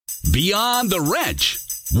Beyond the Wrench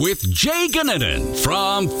with Jay Gunnanen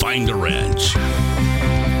from Find a Wrench.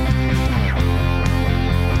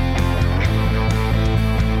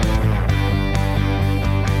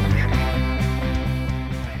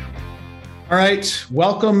 All right.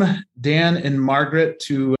 Welcome, Dan and Margaret,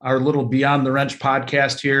 to our little Beyond the Wrench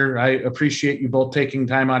podcast here. I appreciate you both taking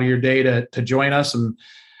time out of your day to join us and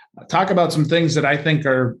talk about some things that I think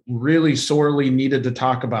are really sorely needed to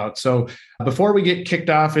talk about. So before we get kicked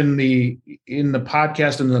off in the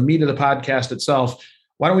podcast and the meat of the podcast itself,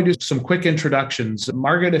 why don't we do some quick introductions?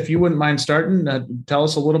 Margaret, if you wouldn't mind starting, tell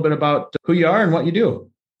us a little bit about who you are and what you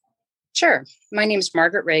do. Sure. My name is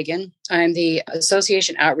Margaret Reagan. I'm the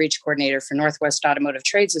Association Outreach Coordinator for Northwest Automotive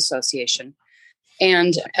Trades Association.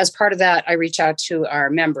 And as part of that, I reach out to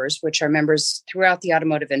our members, which are members throughout the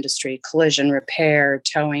automotive industry: collision, repair,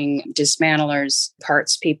 towing, dismantlers,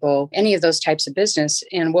 parts people, any of those types of business.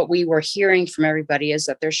 And what we were hearing from everybody is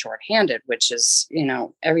that they're shorthanded, which is,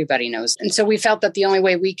 everybody knows. And so we felt that the only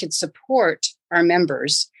way we could support our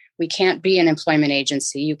members, we can't be an employment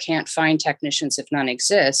agency. You can't find technicians if none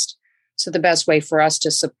exist. So the best way for us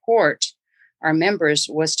to support our members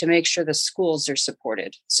was to make sure the schools are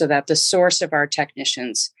supported so that the source of our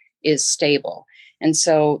technicians is stable. And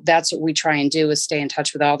so that's what we try and do, is stay in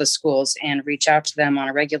touch with all the schools and reach out to them on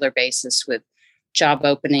a regular basis with job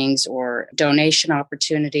openings or donation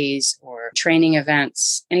opportunities or training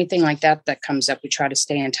events, anything like that that comes up. We try to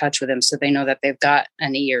stay in touch with them so they know that they've got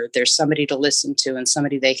an ear. There's somebody to listen to and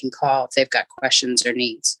somebody they can call if they've got questions or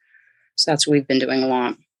needs. So that's what we've been doing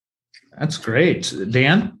along. That's great.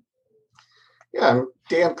 Dan? Yeah, I'm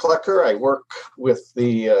Dan Klecker. I work with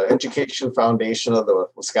the Education Foundation of the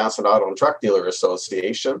Wisconsin Auto and Truck Dealer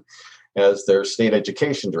Association as their state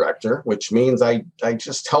education director, which means I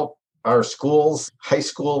just help our schools, high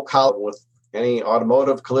school, college, with any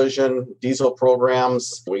automotive, collision, diesel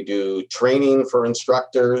programs. We do training for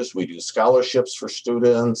instructors. We do scholarships for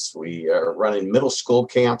students. We are running middle school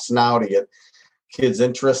camps now to get kids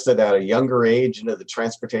interested at a younger age into the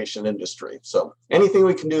transportation industry. So anything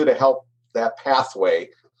we can do to help that pathway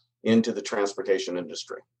into the transportation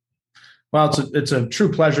industry. Well, it's a true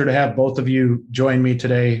pleasure to have both of you join me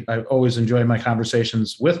today. I always enjoy my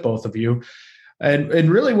conversations with both of you. And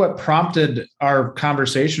really what prompted our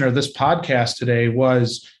conversation or this podcast today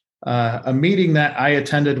was a meeting that I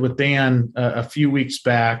attended with Dan a few weeks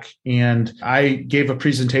back. And I gave a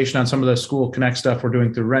presentation on some of the School Connect stuff we're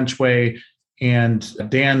doing through Wrenchway. And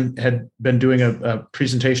Dan had been doing a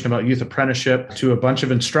presentation about youth apprenticeship to a bunch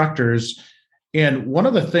of instructors. And one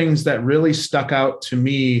of the things that really stuck out to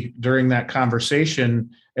me during that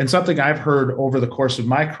conversation, and something I've heard over the course of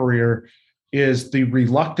my career, is the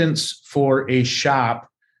reluctance for a shop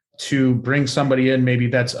to bring somebody in maybe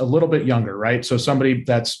that's a little bit younger, right? So somebody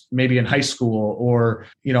that's maybe in high school or,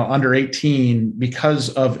 under 18 because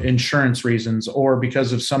of insurance reasons or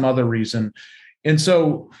because of some other reason. And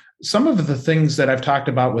so some of the things that I've talked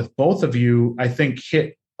about with both of you, I think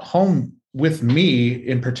hit home with me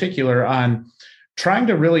in particular on trying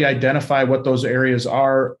to really identify what those areas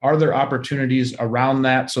are. Are there opportunities around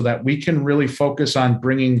that so that we can really focus on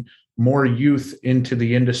bringing more youth into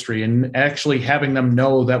the industry and actually having them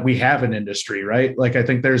know that we have an industry, right? Like, I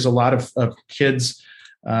think there's a lot of kids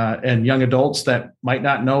and young adults that might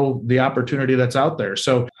not know the opportunity that's out there.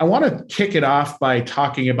 So I want to kick it off by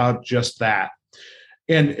talking about just that.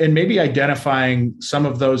 And maybe identifying some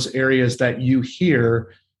of those areas that you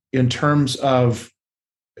hear in terms of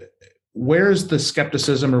where's the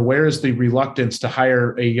skepticism or where is the reluctance to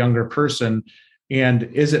hire a younger person, and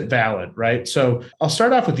is it valid, right? So I'll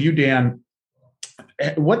start off with you, Dan.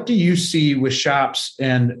 What do you see with shops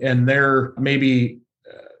and their maybe,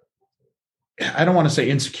 I don't want to say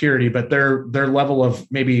insecurity, but their level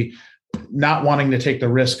of maybe not wanting to take the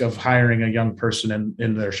risk of hiring a young person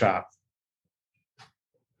in their shop?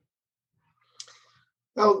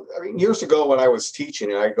 Well, years ago when I was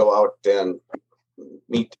teaching, I'd go out and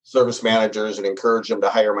meet service managers and encourage them to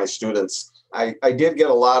hire my students. I did get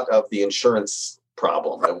a lot of the insurance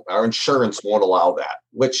problem. Our insurance won't allow that,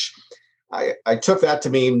 which I took that to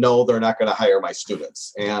mean, no, they're not going to hire my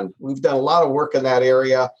students. And we've done a lot of work in that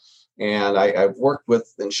area. And I've worked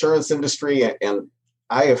with the insurance industry, and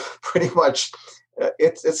I have pretty much,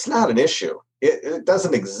 it's not an issue. It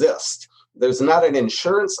doesn't exist. There's not an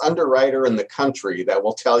insurance underwriter in the country that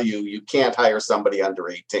will tell you you can't hire somebody under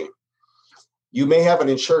 18. You may have an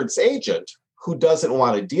insurance agent who doesn't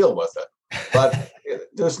want to deal with it, but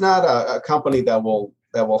there's not a company that will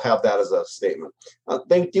have that as a statement.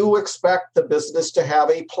 They do expect the business to have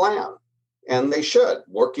a plan, and they should.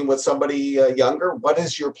 Working with somebody younger, what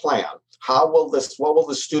is your plan? what will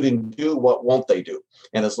the student do? What won't they do?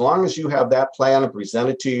 And as long as you have that plan and present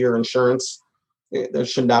it to your insurance, there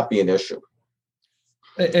should not be an issue.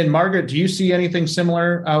 And Margaret, do you see anything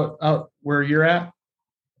similar out where you're at?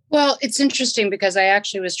 Well, it's interesting because I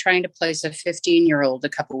actually was trying to place a 15-year-old a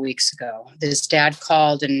couple of weeks ago. This dad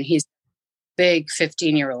called, and he's a big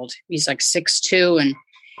 15-year-old. He's like 6'2", and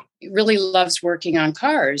he really loves working on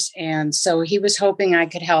cars. And so he was hoping I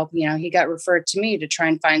could help. He got referred to me to try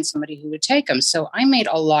and find somebody who would take him. So I made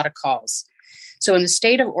a lot of calls. So in the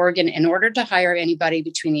state of Oregon, in order to hire anybody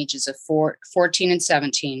between the ages of 14 and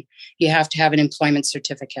 17, you have to have an employment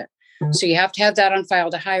certificate. So you have to have that on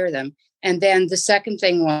file to hire them. And then the second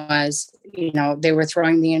thing was, they were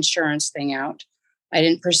throwing the insurance thing out. I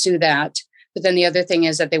didn't pursue that. But then the other thing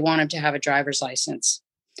is that they wanted to have a driver's license.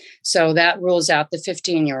 So that rules out the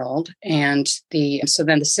 15-year-old. And so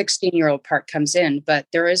then the 16-year-old part comes in, but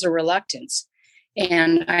there is a reluctance.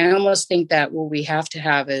 And I almost think that what we have to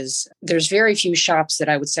have is there's very few shops that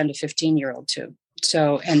I would send a 15-year-old to.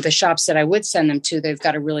 So, and the shops that I would send them to, they've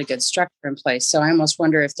got a really good structure in place. So I almost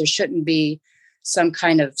wonder if there shouldn't be some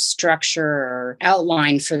kind of structure or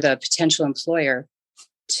outline for the potential employer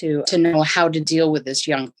to know how to deal with this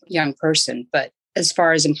young person. But as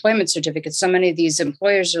far as employment certificates, so many of these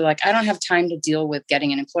employers are like, I don't have time to deal with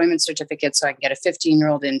getting an employment certificate so I can get a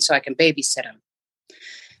 15-year-old in so I can babysit him.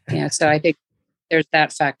 Yeah, so I think there's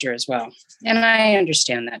that factor as well. And I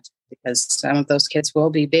understand that because some of those kids will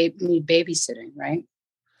need babysitting, right?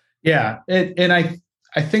 Yeah. And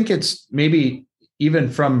I think it's maybe even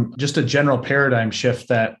from just a general paradigm shift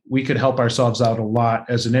that we could help ourselves out a lot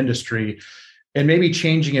as an industry, and maybe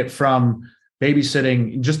changing it from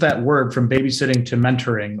babysitting, just that word, from babysitting to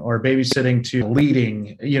mentoring or babysitting to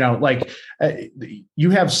leading.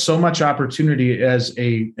 You have so much opportunity as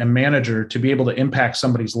a manager to be able to impact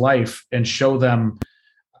somebody's life and show them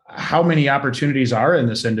how many opportunities are in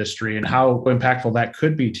this industry and how impactful that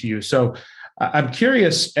could be to you. So I'm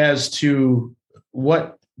curious as to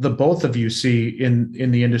what the both of you see in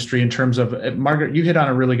the industry in terms of, Margaret, you hit on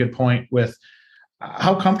a really good point with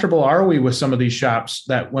how comfortable are we with some of these shops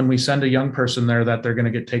that when we send a young person there that they're going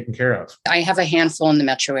to get taken care of? I have a handful in the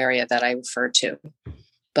metro area that I refer to,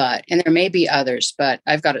 and there may be others, but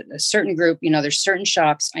I've got a certain group, there's certain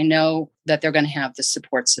shops I know that they're going to have the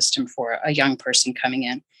support system for a young person coming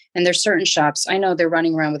in. And there's certain shops I know they're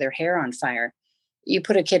running around with their hair on fire. You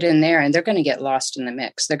put a kid in there and they're going to get lost in the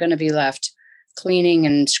mix. They're going to be left cleaning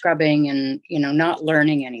and scrubbing and, not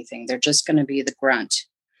learning anything. They're just going to be the grunt,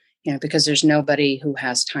 because there's nobody who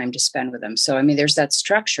has time to spend with them. So, there's that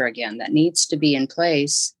structure again that needs to be in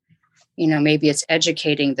place. Maybe it's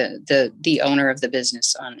educating the owner of the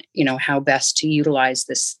business on, how best to utilize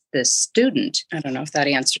this student. I don't know if that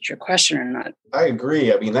answered your question or not. I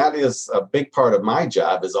agree. That is a big part of my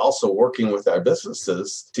job, is also working with our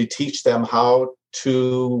businesses to teach them how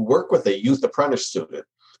to work with a youth apprentice student.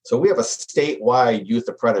 So we have a statewide youth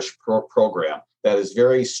apprentice program that is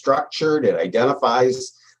very structured. It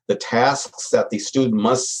identifies the tasks that the student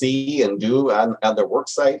must see and do on their work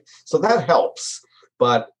site. So that helps.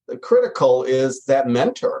 But the critical is that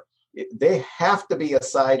mentor. They have to be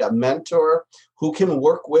assigned a mentor who can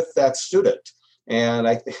work with that student. And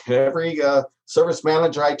I think every service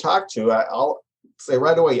manager I talk to, I'll say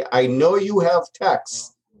right away, I know you have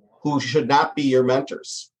techs who should not be your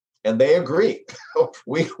mentors. And they agree.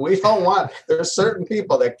 We don't want, there's certain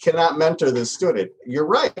people that cannot mentor this student. You're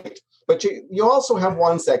right. But you also have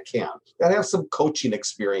ones that can, that have some coaching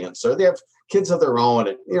experience, or they have kids of their own,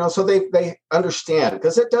 and, so they understand,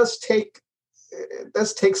 because it does take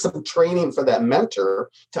some training for that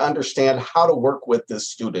mentor to understand how to work with this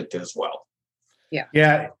student as well. Yeah.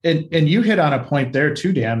 Yeah. And you hit on a point there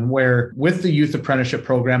too, Dan, where with the youth apprenticeship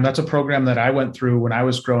program, that's a program that I went through when I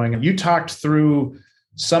was growing, and you talked through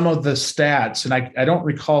some of the stats, and I don't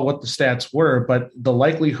recall what the stats were, but the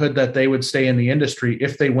likelihood that they would stay in the industry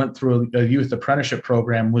if they went through a youth apprenticeship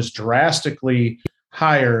program was drastically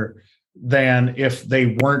higher than if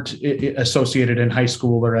they weren't associated in high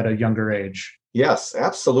school or at a younger age. Yes,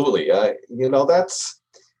 absolutely. That's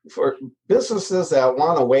for businesses that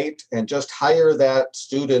want to wait and just hire that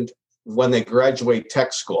student when they graduate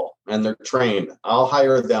tech school and they're trained. I'll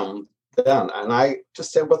hire them then. And I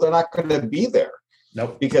just said, well, they're not going to be there.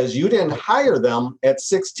 Nope. Because you didn't hire them at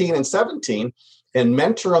 16 and 17 and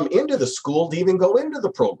mentor them into the school to even go into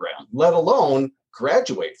the program, let alone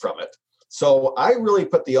graduate from it. So I really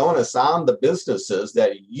put the onus on the businesses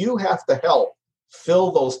that you have to help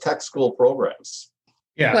fill those tech school programs.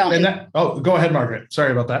 Yeah. Go ahead, Margaret.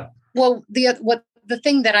 Sorry about that. Well, the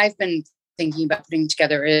thing that I've been thinking about putting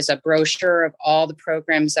together is a brochure of all the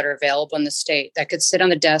programs that are available in the state that could sit on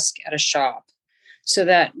the desk at a shop so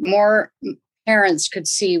that more parents could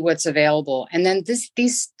see what's available. And then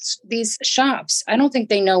these shops, I don't think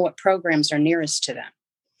they know what programs are nearest to them.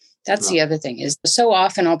 That's the other thing is so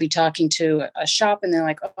often I'll be talking to a shop and they're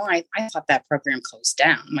like, oh, I thought that program closed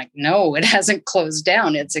down. I'm like, no, it hasn't closed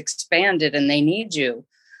down. It's expanded and they need you.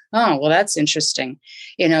 Oh, well, that's interesting.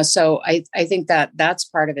 So I think that's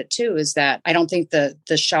part of it too, is that I don't think the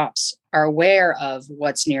shops are aware of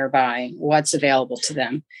what's nearby, what's available to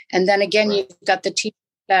them. And then again, You've got the teachers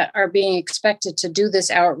that are being expected to do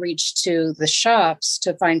this outreach to the shops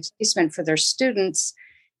to find placement for their students.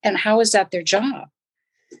 And how is that their job?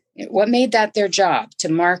 What made that their job? To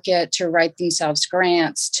market, to write themselves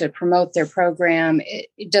grants, to promote their program?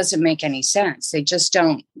 It doesn't make any sense. They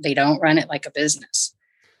don't run it like a business.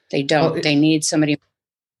 They don't. They need somebody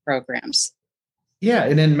programs. Yeah.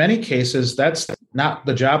 And in many cases, that's not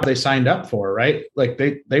the job they signed up for, right? Like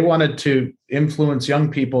they wanted to influence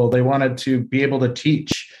young people. They wanted to be able to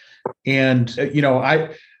teach. And,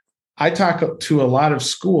 I talk to a lot of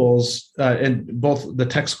schools in both the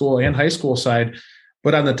tech school and high school side.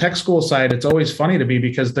 But on the tech school side, it's always funny to me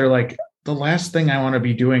because they're like, the last thing I want to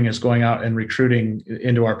be doing is going out and recruiting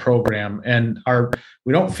into our program. And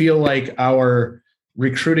we don't feel like our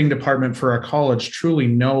recruiting department for our college truly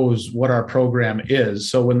knows what our program is.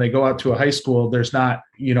 So when they go out to a high school, there's not,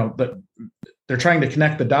 they're trying to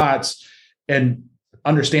connect the dots and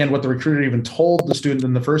understand what the recruiter even told the student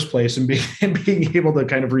in the first place and being able to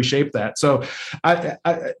kind of reshape that. So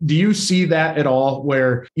do you see that at all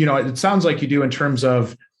where, it sounds like you do in terms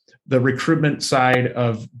of the recruitment side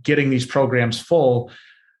of getting these programs full,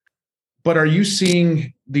 but are you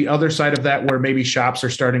seeing the other side of that where maybe shops are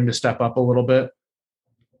starting to step up a little bit?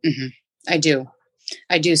 Mm-hmm.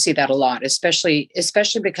 I do see that a lot, especially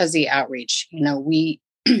because the outreach,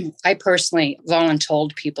 I personally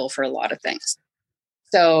voluntold people for a lot of things.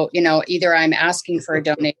 So, either I'm asking for a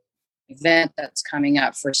donation event that's coming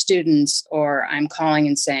up for students, or I'm calling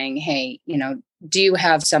and saying, hey, do you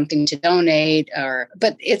have something to donate?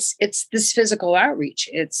 But it's this physical outreach.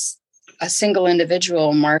 It's a single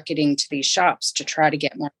individual marketing to these shops to try to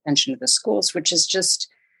get more attention to the schools, which is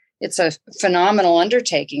it's a phenomenal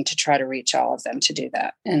undertaking to try to reach all of them to do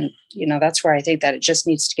that. And, that's where I think that it just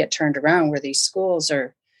needs to get turned around, where these schools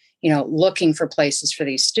are, looking for places for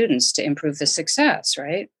these students to improve the success,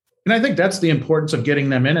 right? And I think that's the importance of getting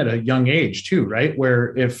them in at a young age too, right?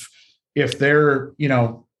 Where if they're,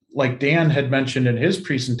 like Dan had mentioned in his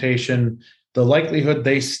presentation, the likelihood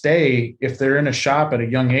they stay if they're in a shop at a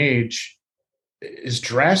young age is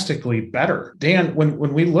drastically better. Dan, when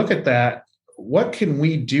we look at that, what can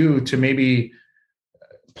we do to maybe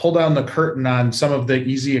pull down the curtain on some of the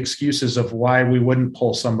easy excuses of why we wouldn't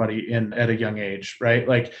pull somebody in at a young age, right?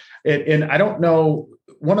 Like, and I don't know,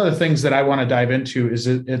 one of the things that I want to dive into is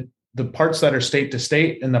the parts that are state to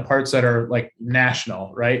state and the parts that are like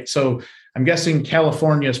national, right? So I'm guessing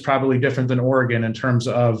California is probably different than Oregon in terms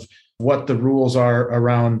of what the rules are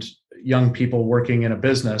around young people working in a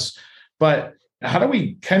business. But how do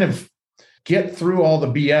we kind of get through all the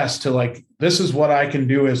BS to like, this is what I can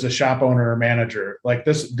do as a shop owner or manager. Like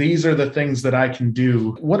these are the things that I can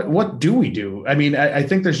do. What do we do? I mean, I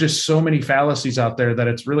think there's just so many fallacies out there that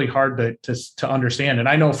it's really hard to understand. And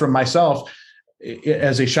I know from myself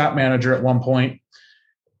as a shop manager at one point,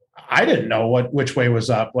 I didn't know which way was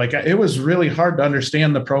up. Like it was really hard to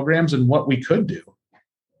understand the programs and what we could do.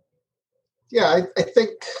 Yeah, I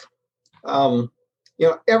think,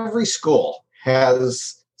 every school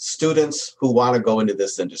has students who want to go into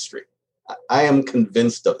this industry. I am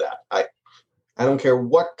convinced of that. I don't care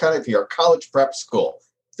what kind of, if you're a college prep school,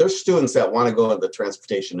 there's students that want to go into the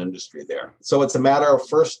transportation industry there. So it's a matter of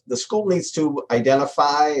first, the school needs to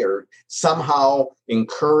identify or somehow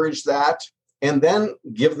encourage that, and then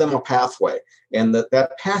give them a pathway. And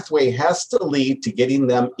that pathway has to lead to getting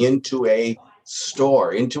them into a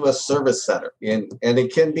store, into a service center. And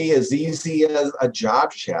it can be as easy as a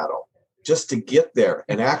job shadow, just to get there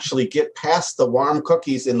and actually get past the warm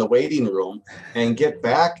cookies in the waiting room and get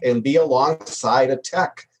back and be alongside a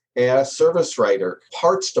tech, a service writer,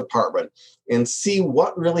 parts department, and see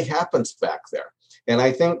what really happens back there. And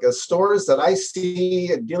I think the stores that I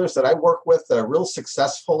see, dealers that I work with that are real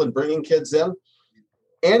successful in bringing kids in,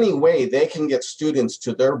 any way they can get students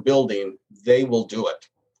to their building, they will do it.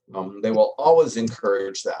 They will always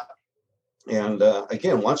encourage that. And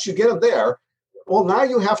again, once you get them there, well, now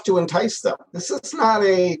you have to entice them. This is not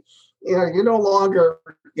you're no longer,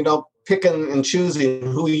 picking and choosing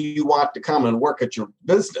who you want to come and work at your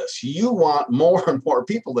business. You want more and more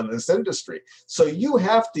people in this industry. So you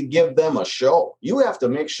have to give them a show. You have to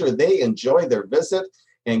make sure they enjoy their visit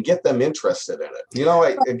and get them interested in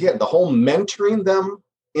it. Again, the whole mentoring them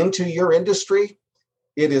into your industry,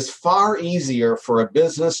 it is far easier for a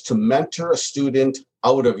business to mentor a student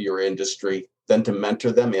out of your industry than to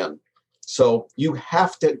mentor them in. So you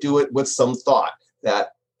have to do it with some thought that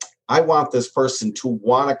I want this person to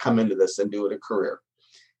want to come into this and do it a career.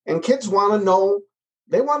 And kids want to know,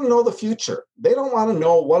 they want to know the future. They don't want to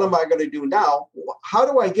know, what am I going to do now? How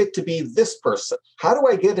do I get to be this person? How do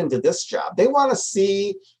I get into this job? They want to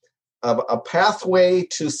see a pathway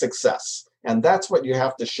to success. And that's what you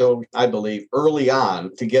have to show, I believe, early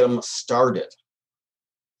on to get them started.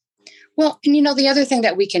 Well, and the other thing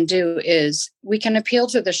that we can do is we can appeal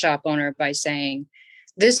to the shop owner by saying,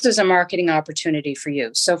 this is a marketing opportunity for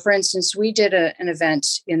you. So for instance, we did an event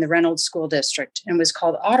in the Reynolds School District and it was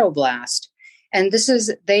called Auto Blast. And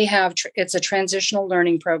it's a transitional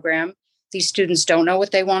learning program. These students don't know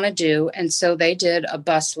what they want to do. And so they did a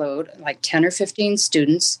busload, like 10 or 15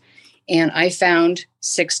 students. And I found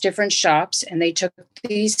 6 different shops and they took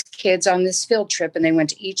these kids on this field trip and they went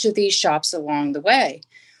to each of these shops along the way.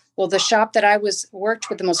 Well, the shop that I worked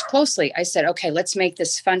with the most closely, I said, okay, let's make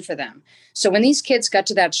this fun for them. So when these kids got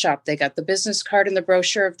to that shop, they got the business card and the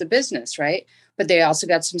brochure of the business, right? But they also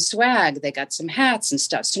got some swag. They got some hats and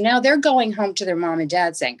stuff. So now they're going home to their mom and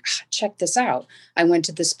dad saying, check this out. I went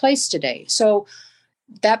to this place today. So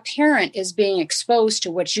that parent is being exposed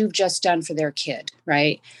to what you've just done for their kid,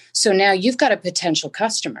 right? So now you've got a potential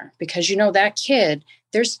customer because that kid,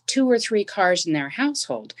 there's 2 or 3 cars in their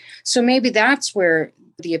household. So maybe that's where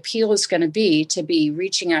the appeal is going to be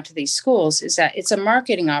reaching out to these schools, is that it's a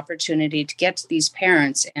marketing opportunity to get to ththese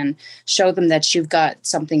parents and show them that you've got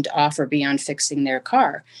something to offer beyond fixing their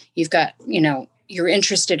car. You've got, you're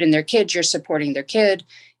interested in their kid, you're supporting their kid,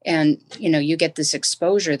 and, you get this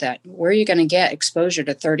exposure that where are you going to get exposure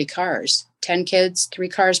to 30 cars, 10 kids, 3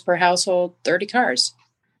 cars per household, 30 cars.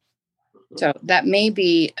 So that may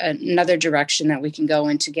be another direction that we can go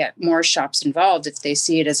in to get more shops involved if they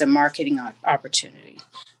see it as a marketing opportunity,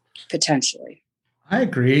 potentially. I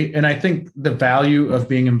agree. And I think the value of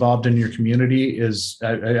being involved in your community is,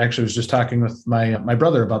 I actually was just talking with my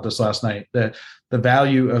brother about this last night, the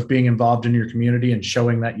value of being involved in your community and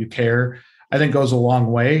showing that you care, I think goes a long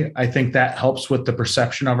way. I think that helps with the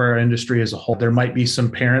perception of our industry as a whole. There might be some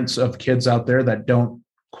parents of kids out there that don't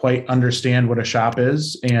quite understand what a shop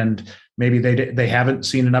is, and maybe they haven't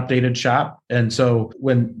seen an updated shop. And so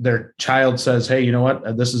when their child says, hey, you know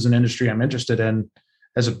what, this is an industry I'm interested in,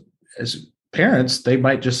 as parents, they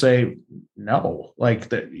might just say, no,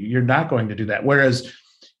 you're not going to do that. Whereas,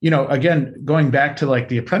 again, going back to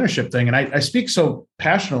the apprenticeship thing, and I speak so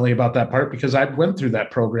passionately about that part because I went through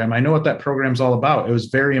that program. I know what that program's all about. It was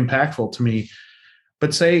very impactful to me.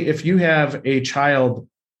 But say if you have a child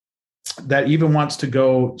that even wants to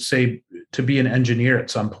go, say, to be an engineer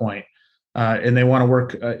at some point, and they want to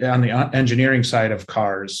work on the engineering side of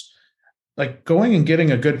cars, going and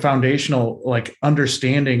getting a good foundational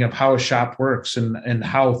understanding of how a shop works and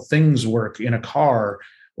how things work in a car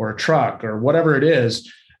or a truck or whatever it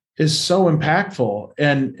is so impactful.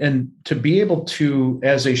 And to be able to,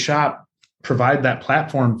 as a shop, provide that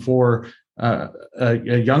platform for a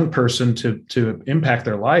young person to impact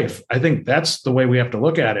their life, I think that's the way we have to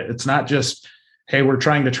look at it. It's not just, hey, we're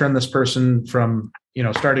trying to turn this person from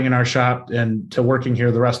starting in our shop and to working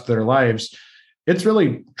here the rest of their lives. It's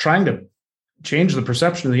really trying to change the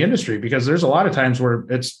perception of the industry, because there's a lot of times where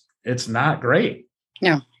it's not great.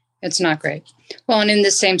 No, it's not great. Well, and in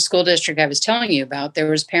the same school district I was telling you about, there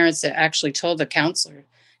was parents that actually told the counselor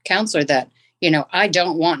that, I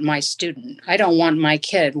don't want my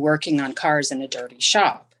kid working on cars in a dirty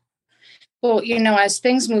shop. Well, as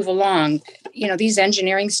things move along, these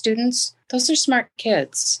engineering students, those are smart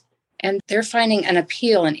kids. And they're finding an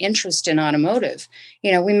appeal and interest in automotive.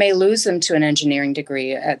 We may lose them to an engineering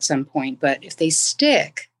degree at some point, but if they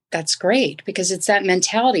stick, that's great, because it's that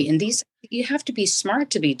mentality. And you have to be smart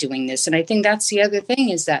to be doing this. And I think that's the other thing,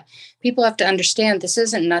 is that people have to understand this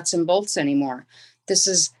isn't nuts and bolts anymore. This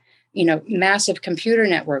is, massive computer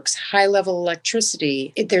networks, high level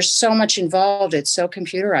electricity. There's so much involved. It's so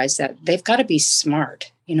computerized that they've got to be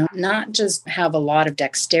smart. Not just have a lot of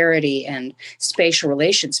dexterity and spatial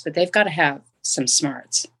relations, but they've got to have some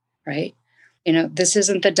smarts, right? This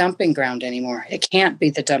isn't the dumping ground anymore. It can't be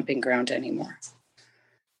the dumping ground anymore.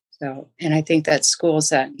 So, and I think that schools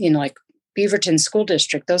that, like Beaverton School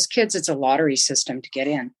District, those kids, it's a lottery system to get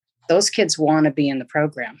in. Those kids want to be in the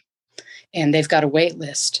program. and they've got a wait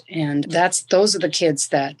list. And those are the kids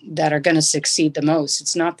that are going to succeed the most.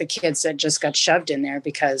 It's not the kids that just got shoved in there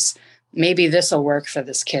because maybe this will work for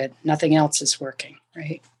this kid. Nothing else is working,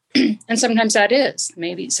 right? And sometimes that is.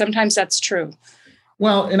 Sometimes that's true.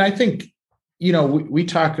 Well, and I think, we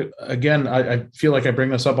talk, again, I feel like I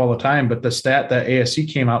bring this up all the time, but the stat that ASC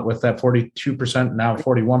came out with, that 42%, now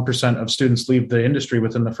 41% of students leave the industry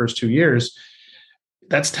within the first 2 years,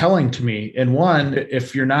 that's telling to me. And one,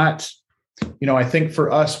 if you're not, I think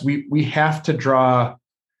for us, we have to draw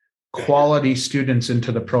quality students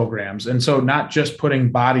into the programs. And so not just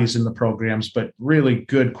putting bodies in the programs, but really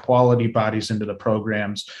good quality bodies into the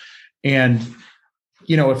programs. And,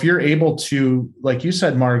 if you're able to, like you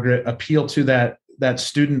said, Margaret, appeal to that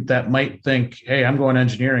student that might think, hey, I'm going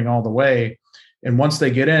engineering all the way. And once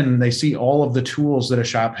they get in, they see all of the tools that a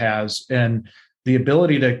shop has and the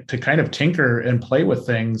ability to kind of tinker and play with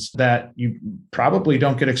things that you probably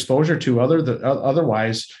don't get exposure to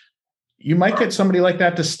otherwise, you might get somebody like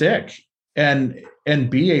that to stick and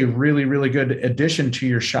be a really, really good addition to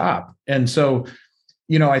your shop. And so,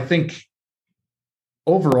 I think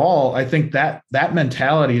overall, I think that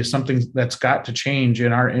mentality is something that's got to change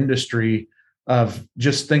in our industry, of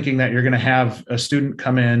just thinking that you're going to have a student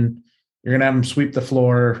come in, you're going to have them sweep the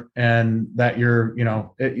floor, and that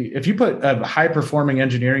if you put a high performing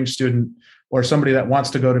engineering student or somebody that wants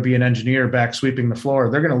to go to be an engineer back sweeping the floor,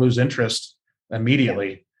 they're going to lose interest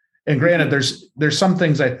immediately. And granted, there's some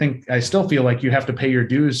things I still feel like you have to pay your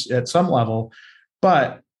dues at some level,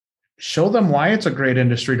 but show them why it's a great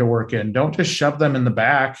industry to work in. Don't just shove them in the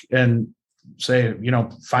back and say,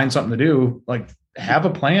 find something to do. Like, have a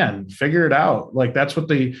plan, figure it out. Like, that's what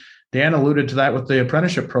Dan alluded to that with the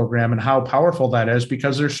apprenticeship program and how powerful that is,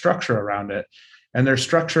 because there's structure around it, and there's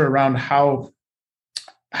structure around how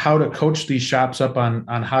to coach these shops up on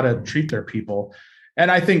how to treat their people. And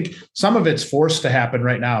I think some of it's forced to happen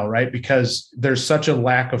right now, right? Because there's such a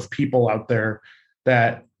lack of people out there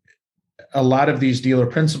that a lot of these dealer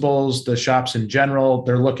principals, the shops in general,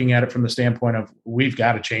 they're looking at it from the standpoint of, we've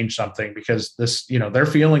got to change something, because this, they're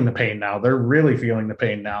feeling the pain now. They're really feeling the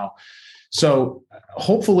pain now. So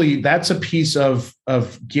hopefully that's a piece of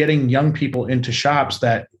getting young people into shops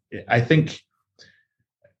that I think,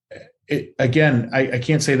 I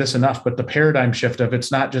can't say this enough, but the paradigm shift of,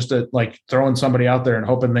 it's not just like throwing somebody out there and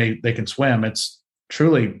hoping they can swim. It's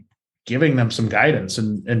truly giving them some guidance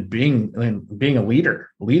and being a leader,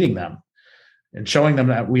 leading them and showing them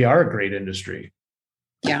that we are a great industry.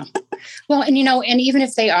 Yeah. Well, and even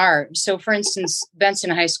if they are, so for instance, Benson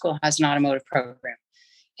High School has an automotive program,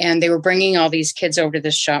 and they were bringing all these kids over to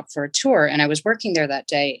this shop for a tour. And I was working there that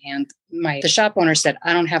day, and the shop owner said,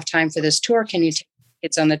 I don't have time for this tour. Can you take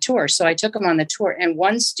kids on the tour? So I took them on the tour, and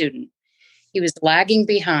one student, he was lagging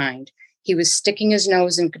behind. He was sticking his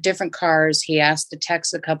nose in different cars. He asked the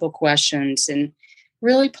techs a couple questions and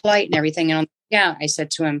really polite and everything. And I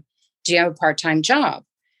said to him, do you have a part-time job?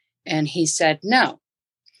 And he said, no.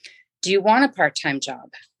 Do you want a part-time job?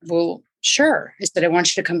 Well, sure. I said, I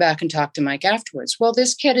want you to come back and talk to Mike afterwards. Well,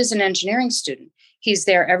 this kid is an engineering student. He's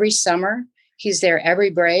there every summer. He's there every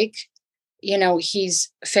break. He's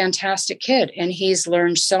a fantastic kid, and he's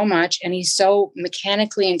learned so much, and he's so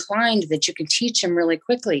mechanically inclined that you can teach him really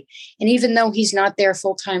quickly. And even though he's not there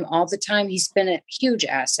full-time all the time, he's been a huge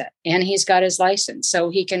asset, and he's got his license, so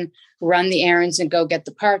he can run the errands and go get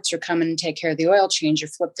the parts, or come in and take care of the oil change, or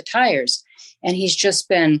flip the tires. And he's just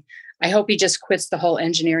been, I hope he just quits the whole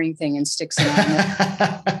engineering thing and sticks it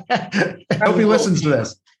on. I hope he listens to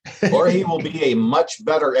this. Or he will be a much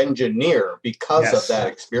better engineer because of that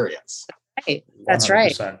experience. Right. That's 100%.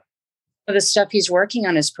 Right. So the stuff he's working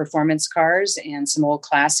on is performance cars and some old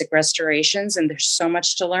classic restorations. And there's so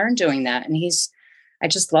much to learn doing that. And I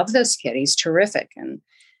just love this kid. He's terrific.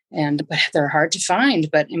 But they're hard to find.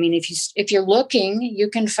 But I mean, if you're looking, you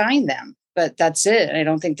can find them. But that's it. I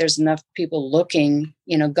don't think there's enough people looking,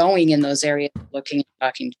 going in those areas, looking and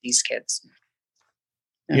talking to these kids.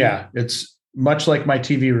 Yeah, it's much like my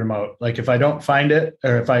TV remote. Like, if I don't find it,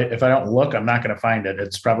 or if I don't look, I'm not going to find it.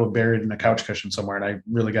 It's probably buried in a couch cushion somewhere, and I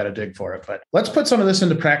really got to dig for it. But let's put some of this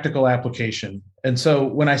into practical application. And so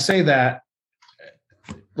when I say that,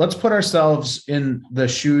 let's put ourselves in the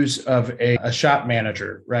shoes of a shop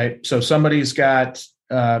manager, right? So somebody's got,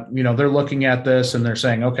 they're looking at this and they're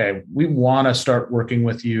saying, okay, we want to start working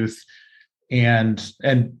with youth, and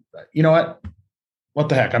you know what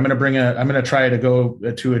the heck? I'm going to try to go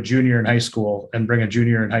to a junior in high school and bring a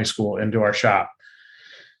junior in high school into our shop.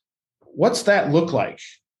 What's that look like?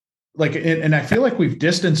 And I feel like we've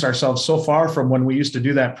distanced ourselves so far from when we used to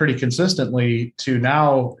do that pretty consistently to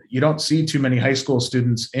now you don't see too many high school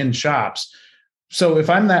students in shops. So if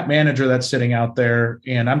I'm that manager that's sitting out there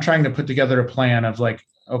and I'm trying to put together a plan of like,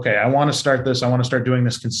 okay, I want to start this, I want to start doing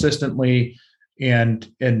this consistently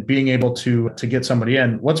and being able to get somebody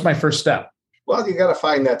in, what's my first step? Well, you got to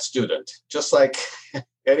find that student, just like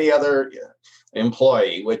any other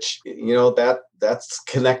employee, which, that's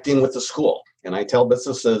connecting with the school. And I tell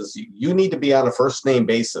businesses, you need to be on a first name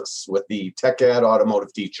basis with the tech ed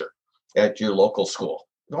automotive teacher at your local school.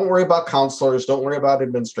 Don't worry about counselors. Don't worry about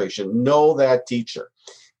administration. Know that teacher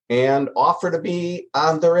and offer to be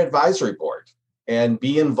on their advisory board and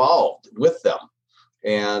be involved with them.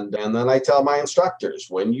 And then I tell my instructors,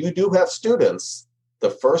 when you do have students, the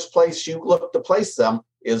first place you look to place them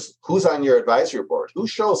is who's on your advisory board, who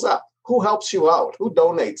shows up, who helps you out, who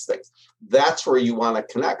donates things. That's where you want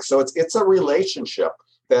to connect. So it's a relationship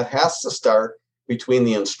that has to start between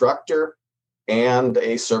the instructor and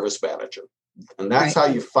a service manager. And that's how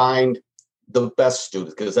you find the best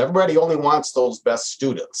students, because everybody only wants those best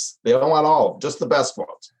students. They don't want all, just the best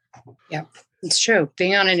ones. Yeah, it's true.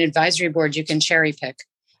 Being on an advisory board, you can cherry pick.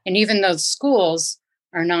 And even though schools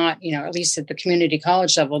are not, at least at the community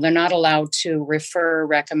college level, they're not allowed to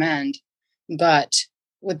recommend. But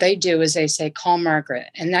what they do is they say, call Margaret.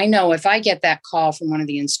 And I know if I get that call from one of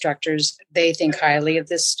the instructors, they think highly of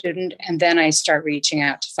this student. And then I start reaching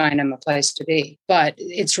out to find them a place to be. But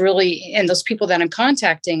it's really, and those people that I'm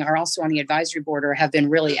contacting are also on the advisory board or have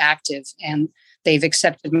been really active. And they've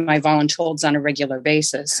accepted my volunteers on a regular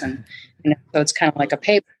basis. And so it's kind of like a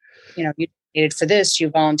paper, you donated for this, you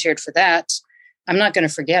volunteered for that. I'm not going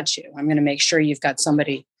to forget you. I'm going to make sure you've got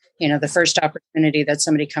somebody, the first opportunity that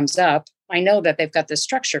somebody comes up. I know that they've got the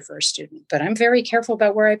structure for a student, but I'm very careful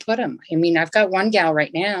about where I put them. I mean, I've got one gal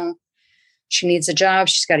right now. She needs a job.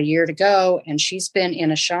 She's got a year to go, and she's been in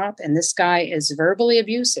a shop, and this guy is verbally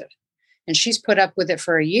abusive, and she's put up with it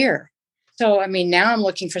for a year. So, I mean, now I'm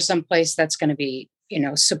looking for some place that's going to be,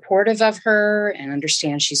 supportive of her and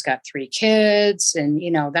understand she's got 3 kids. And,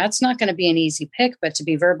 that's not going to be an easy pick, but to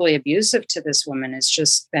be verbally abusive to this woman is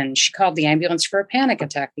just been, she called the ambulance for a panic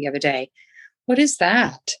attack the other day. What is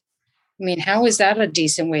that? I mean, how is that a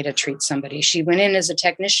decent way to treat somebody? She went in as a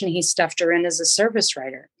technician. He stuffed her in as a service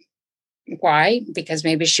writer. Why? Because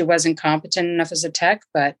maybe she wasn't competent enough as a tech,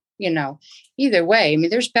 but either way, I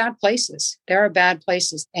mean, there's bad places. There are bad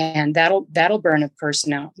places, and that'll burn a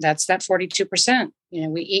person out. That's that 42%.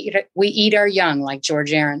 We eat our young, like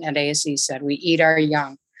George Aaron at ASE said. We eat our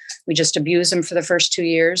young. We just abuse them for the first 2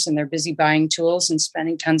 years, and they're busy buying tools and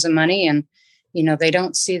spending tons of money. And they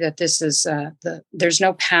don't see that this is there's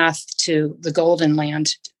no path to the golden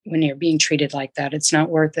land when you're being treated like that. It's not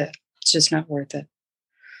worth it. It's just not worth it.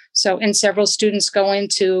 So, and several students go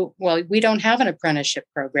into, we don't have an apprenticeship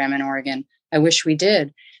program in Oregon. I wish we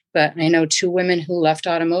did, but I know 2 women who left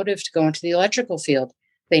automotive to go into the electrical field.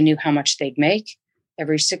 They knew how much they'd make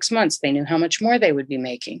every 6 months. They knew how much more they would be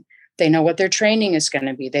making. They know what their training is going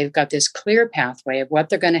to be. They've got this clear pathway of what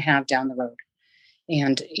they're going to have down the road.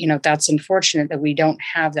 And, that's unfortunate that we don't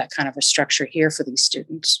have that kind of a structure here for these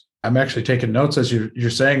students. I'm actually taking notes as you're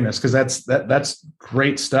saying this, because that's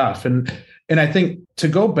great stuff. And I think to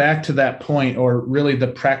go back to that point, or really the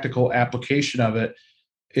practical application of it,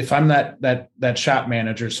 if I'm that shop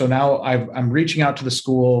manager, so now I'm reaching out to the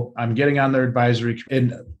school, I'm getting on their advisory.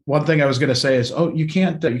 And one thing I was going to say is, you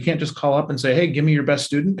can't just call up and say, hey, give me your best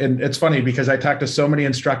student. And it's funny because I talk to so many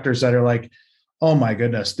instructors that are like, oh my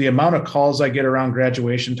goodness, the amount of calls I get around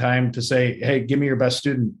graduation time to say, hey, give me your best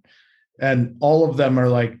student. And all of them are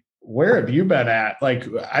like, where have you been at? Like,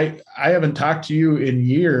 I haven't talked to you in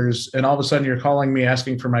years, and all of a sudden you're calling me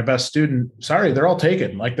asking for my best student. Sorry, they're all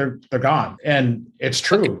taken. Like they're gone. And it's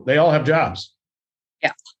true. They all have jobs.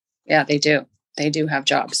 Yeah, they do. They do have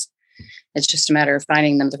jobs. It's just a matter of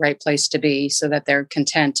finding them the right place to be so that they're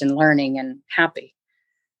content and learning and happy.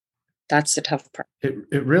 That's the tough part.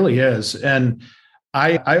 It really is. And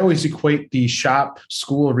I always equate the shop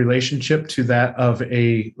school relationship to that of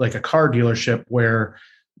a car dealership, where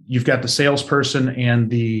you've got the salesperson and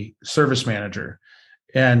the service manager.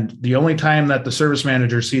 And the only time that the service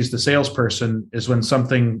manager sees the salesperson is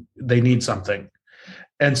when they need something.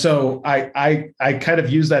 And so I kind of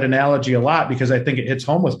use that analogy a lot because I think it hits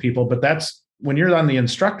home with people, but that's when you're on the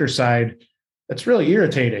instructor side, that's really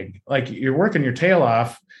irritating. Like you're working your tail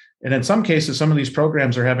off. And in some cases, some of these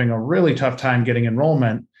programs are having a really tough time getting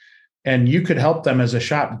enrollment, and you could help them as a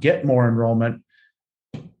shop get more enrollment.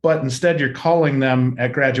 But instead, you're calling them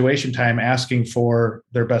at graduation time asking for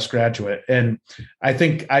their best graduate. And I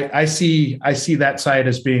think I see that side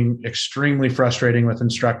as being extremely frustrating with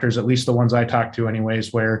instructors, at least the ones I talk to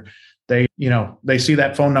anyways, where they see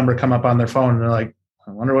that phone number come up on their phone and they're like,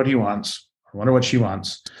 I wonder what he wants. I wonder what she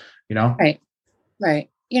wants, Right. Right.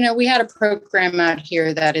 We had a program out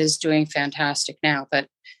here that is doing fantastic now, but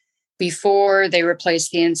before they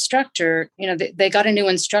replaced the instructor, they got a new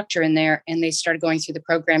instructor in there and they started going through the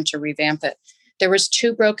program to revamp it. There was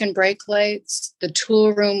 2 broken brake lights. The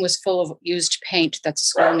tool room was full of used paint that the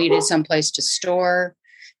school needed someplace to store.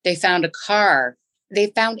 They found a car. They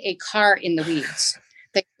found a car in the weeds.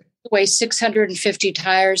 They took away 650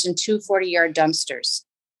 tires and 2 40-yard dumpsters.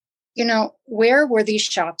 Where were these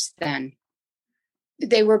shops then?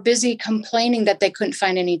 They were busy complaining that they couldn't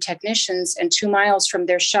find any technicians, and 2 miles from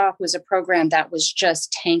their shop was a program that was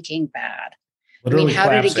just tanking bad. Literally how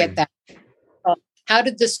collapsing. did it get that? How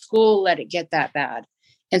did the school let it get that bad?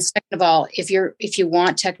 And second of all, if you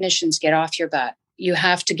want technicians, get off your butt. You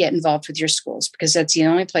have to get involved with your schools because that's the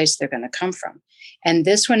only place they're going to come from. And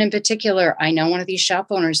this one in particular, I know one of these shop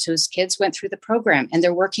owners whose kids went through the program and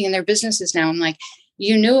they're working in their businesses now. I'm like,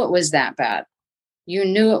 you knew it was that bad. You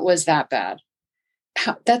knew it was that bad.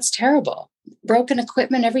 That's terrible. Broken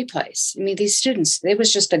equipment every place. These students, it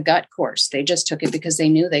was just a gut course. They just took it because they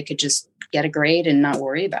knew they could just get a grade and not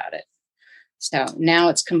worry about it. So now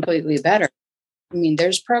it's completely better.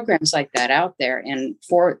 There's programs like that out there. And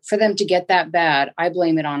for them to get that bad, I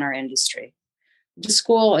blame it on our industry. The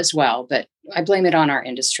school as well, but I blame it on our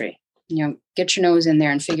industry. Get your nose in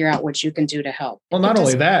there and figure out what you can do to help. Well, not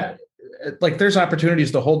only that, there's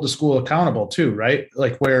opportunities to hold the school accountable too, right?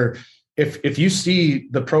 Like where if you see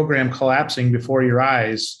the program collapsing before your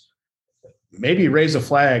eyes, maybe raise a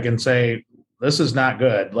flag and say, this is not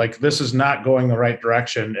good. Like this is not going the right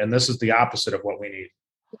direction. And this is the opposite of what we need.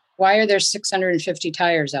 Why are there 650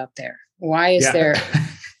 tires out there? Why is there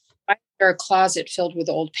a closet filled with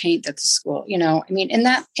old paint at the school?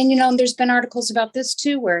 And there's been articles about this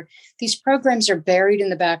too, where these programs are buried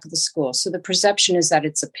in the back of the school. So the perception is that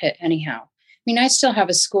it's a pit anyhow. I still have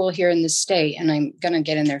a school here in the state and I'm going to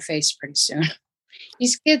get in their face pretty soon.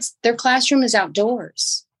 These kids, their classroom is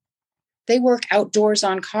outdoors. They work outdoors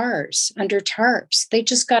on cars under tarps. They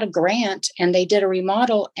just got a grant and they did a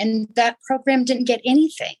remodel and that program didn't get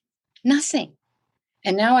anything, nothing.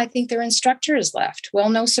 And now I think their instructor is left. Well,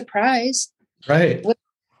 no surprise. Right. What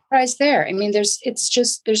surprise there?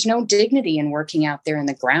 There's no dignity in working out there in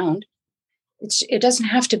the ground. It doesn't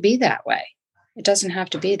have to be that way. It doesn't have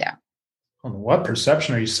to be that. What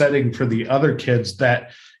perception are you setting for the other kids that,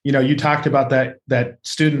 you talked about that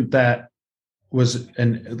student that was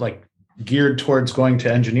geared towards going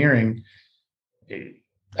to engineering?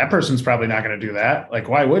 That person's probably not going to do that. Like,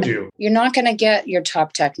 why would you? You're not going to get your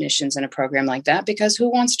top technicians in a program like that because who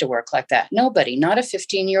wants to work like that? Nobody, not a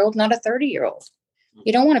 15-year-old, not a 30-year-old.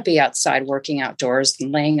 You don't want to be outside working outdoors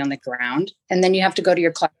and laying on the ground. And then you have to go to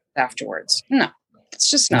your class afterwards. No, it's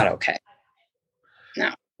just not okay.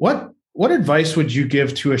 No. What advice would you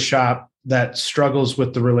give to a shop that struggles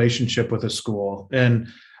with the relationship with a school? And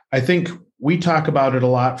I think we talk about it a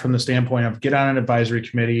lot from the standpoint of get on an advisory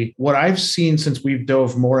committee. What I've seen since we've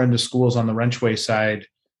dove more into schools on the Wrenchway side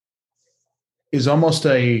is almost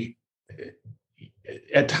at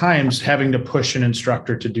times having to push an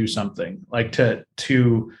instructor to do something, like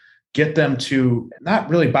to get them to not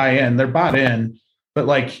really buy in. They're bought in,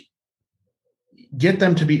 but get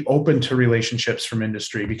them to be open to relationships from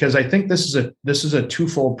industry, because I think this is a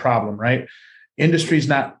twofold problem, right? Industry's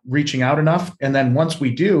not reaching out enough. And then once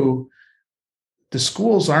we do, the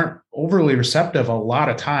schools aren't overly receptive a lot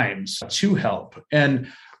of times to help.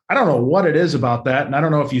 And I don't know what it is about that. And I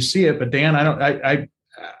don't know if you see it, but Dan,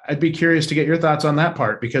 I'd be curious to get your thoughts on that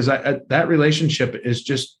part, because that relationship is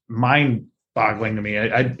just mind-boggling to me.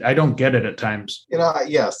 I don't get it at times.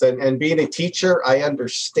 Yes. And being a teacher, I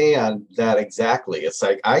understand that exactly. It's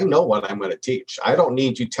like, I know what I'm going to teach. I don't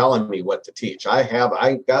need you telling me what to teach.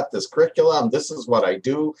 I got this curriculum. This is what I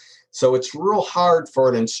do. So it's real hard for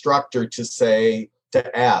an instructor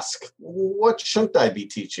to ask, what shouldn't I be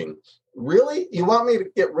teaching? Really? You want me to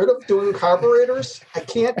get rid of doing carburetors? I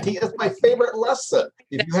can't teach. It's my favorite lesson.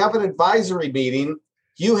 If you have an advisory meeting,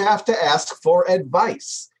 you have to ask for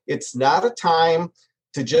advice. It's not a time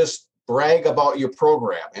to just brag about your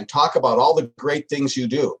program and talk about all the great things you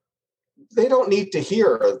do. They don't need to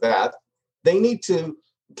hear that. They need to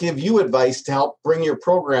give you advice to help bring your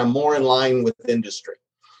program more in line with industry.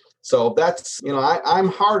 So that's, I'm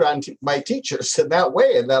hard on my teachers in that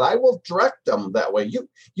way, and that I will direct them that way.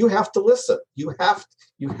 You have to listen. You have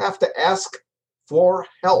to ask for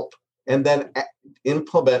help and then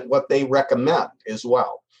implement what they recommend as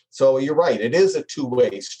well. So you're right. It is a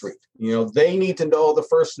two-way street. They need to know the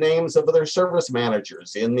first names of their service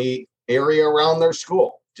managers in the area around their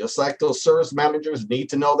school, just like those service managers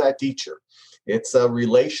need to know that teacher. It's a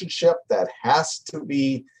relationship that has to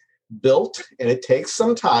be built, and it takes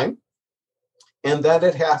some time. and that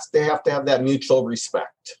they have to have that mutual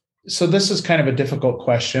respect. So this is kind of a difficult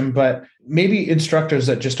question, but maybe instructors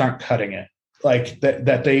that just aren't cutting it, like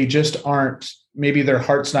that they just aren't, maybe their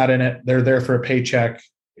heart's not in it. They're there for a paycheck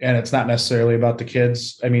and it's not necessarily about the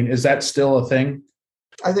kids. I mean, is that still a thing?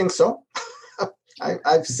 I think so.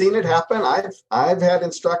 I've seen it happen. I've had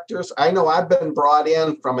instructors. I know I've been brought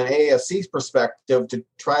in from an ASC perspective to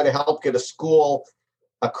try to help get a school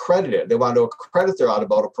accredited. They want to accredit their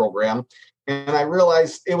automotive program. And I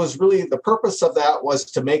realized it was really, the purpose of that was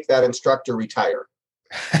to make that instructor retire.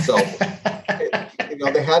 So,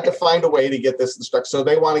 they had to find a way to get this instructor. So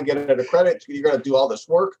they want to get it accredited. You're going to do all this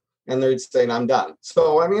work. And they're saying, I'm done.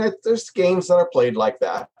 So, I mean, there's games that are played like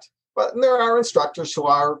that. But there are instructors who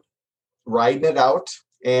are riding it out.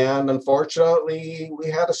 And unfortunately,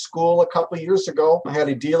 we had a school a couple of years ago. I had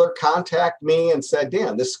a dealer contact me and said,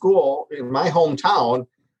 Dan, this school in my hometown,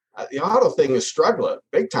 the auto thing is struggling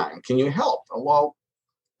big time. Can you help? Well,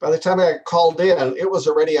 by the time I called in, it was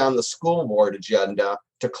already on the school board agenda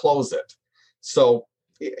to close it. So,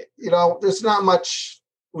 there's not much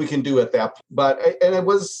we can do at that. But,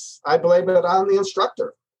 I blame it on the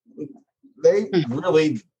instructor. They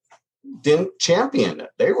really didn't champion it.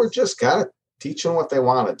 They were just kind of teaching what they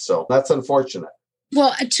wanted. So that's unfortunate.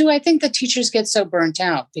 Well, too, I think the teachers get so burnt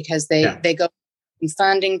out because they go from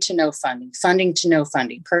funding to no funding, funding to no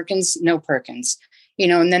funding, Perkins, no Perkins,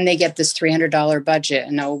 and then they get this $300 budget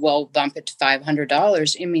and we'll bump it to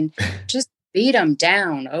 $500. I mean, just beat them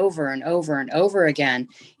down over and over and over again,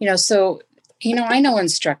 so I know an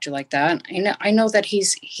instructor like that. I know that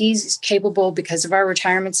he's capable because of our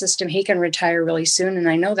retirement system. He can retire really soon, and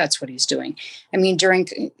I know that's what he's doing. I mean,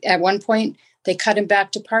 at one point, they cut him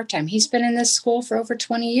back to part-time. He's been in this school for over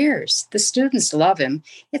 20 years. The students love him.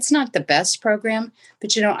 It's not the best program,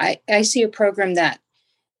 but, I see a program that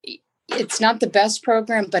it's not the best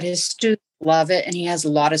program, but his students love it, and he has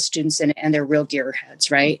a lot of students in it, and they're real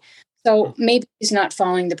gearheads, right? So maybe he's not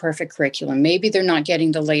following the perfect curriculum. Maybe they're not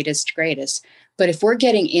getting the latest, greatest. But if we're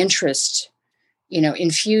getting interest,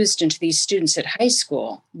 infused into these students at high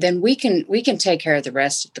school, then we can take care of the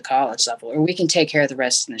rest at the college level, or we can take care of the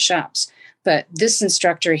rest in the shops. But this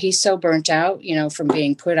instructor, he's so burnt out, from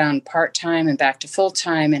being put on part-time and back to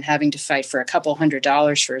full-time and having to fight for a couple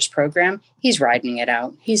 $100 for his program. He's riding it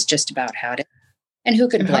out. He's just about had it. And who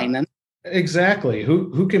could blame him? Exactly.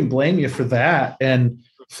 Who can blame you for that? And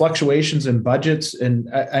fluctuations in budgets. And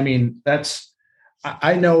I mean,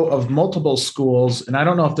 I know of multiple schools, and I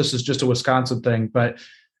don't know if this is just a Wisconsin thing, but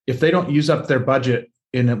if they don't use up their budget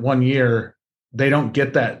in 1 year, they don't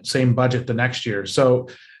get that same budget the next year. So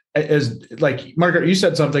as like Margaret, you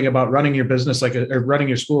said something about running your business or running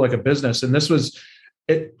your school like a business. And this was,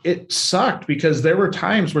 it sucked because there were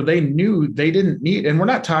times where they knew they didn't need, and we're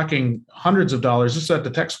not talking hundreds of dollars, just at the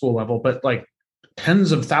tech school level, but like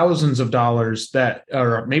tens of thousands of dollars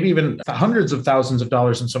or maybe even hundreds of thousands of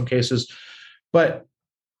dollars in some cases, but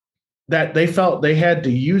that they felt they had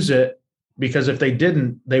to use it because if they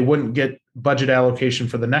didn't, they wouldn't get budget allocation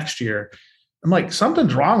for the next year. I'm like,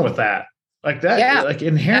 something's wrong with that. Like that, like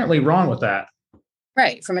inherently wrong with that.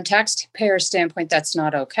 Right. From a taxpayer standpoint, that's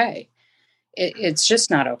not okay. It's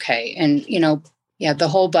just not okay. And, the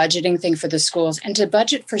whole budgeting thing for the schools, and to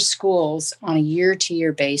budget for schools on a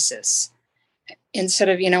year-to-year basis, instead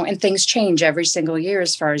of, and things change every single year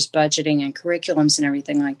as far as budgeting and curriculums and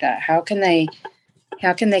everything like that. How can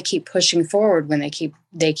they keep pushing forward when they keep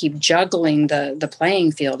juggling the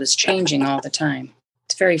playing field is changing all the time?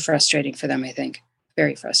 It's very frustrating for them, I think.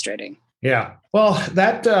 Very frustrating. Yeah. Well,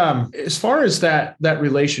 that as far as that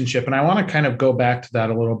relationship, and I want to kind of go back to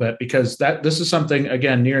that a little bit because this is something,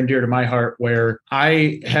 again, near and dear to my heart, where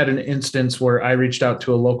I had an instance where I reached out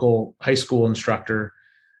to a local high school instructor.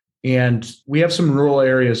 And we have some rural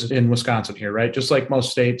areas in Wisconsin here, right? Just like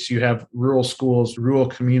most states, you have rural schools, rural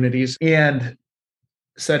communities, and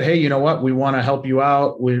said, hey, you know what? We want to help you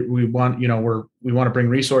out. We want, we want to bring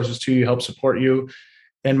resources to you, help support you.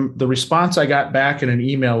 And the response I got back in an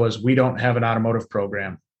email was, we don't have an automotive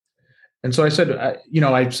program. And so I said,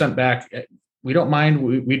 I sent back, we don't mind.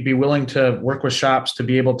 We'd be willing to work with shops to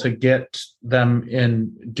be able to get them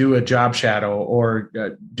in, do a job shadow or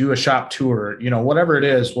do a shop tour, whatever it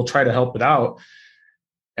is, we'll try to help it out.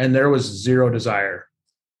 And there was zero desire.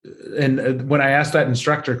 And when I asked that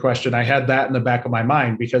instructor question, I had that in the back of my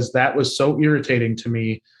mind because that was so irritating to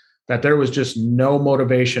me that there was just no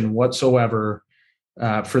motivation whatsoever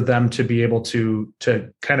for them to be able to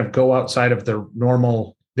kind of go outside of their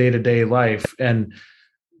normal day-to-day life. And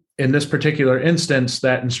in this particular instance,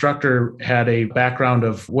 that instructor had a background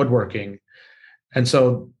of woodworking. And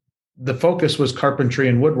so the focus was carpentry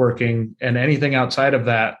and woodworking, and anything outside of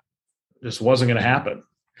that just wasn't going to happen.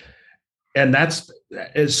 And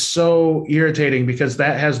is so irritating because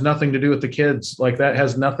that has nothing to do with the kids. Like that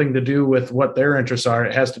has nothing to do with what their interests are.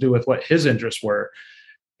 It has to do with what his interests were.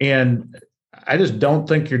 And I just don't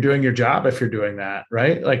think you're doing your job if you're doing that.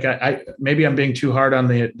 Right. Like I maybe I'm being too hard on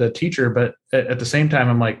the teacher, but at the same time,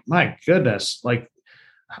 I'm like, my goodness, like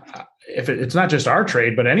if it's not just our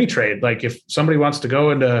trade, but any trade, like if somebody wants to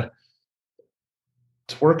go to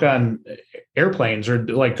work on airplanes or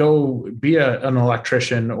like go be an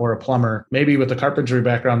electrician or a plumber, maybe with a carpentry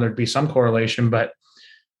background, there'd be some correlation, but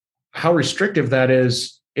how restrictive that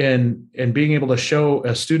is in being able to show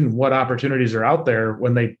a student what opportunities are out there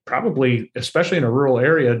when they probably, especially in a rural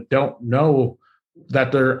area, don't know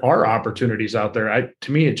that there are opportunities out there.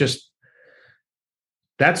 To me,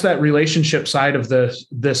 that's that relationship side of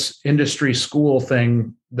this industry school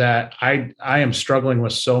thing that I am struggling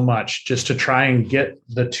with so much, just to try and get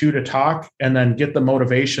the two to talk and then get the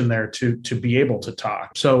motivation there to be able to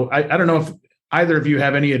talk. So I don't know if either of you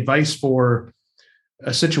have any advice for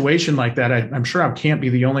a situation like that. I'm sure I can't be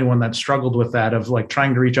the only one that struggled with that, of like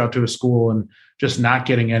trying to reach out to a school and just not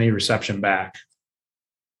getting any reception back.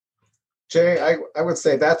 Jay, I would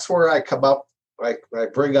say that's where I come up. I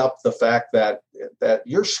bring up the fact that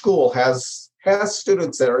your school has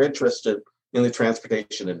students that are interested in the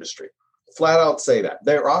transportation industry. Flat out say that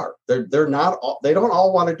they're not all, they don't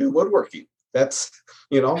all want to do woodworking. That's,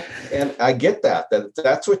 and I get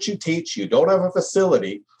that's what you teach. You don't have a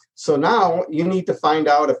facility. So now you need to find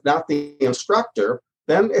out, if not the instructor,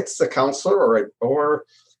 then it's the counselor or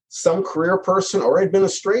some career person or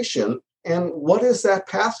administration. And what is that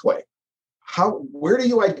pathway? Where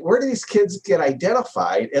do these kids get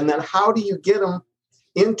identified? And then how do you get them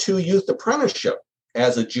into youth apprenticeship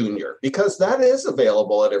as a junior? Because that is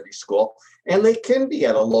available at every school, and they can be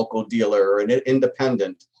at a local dealer or an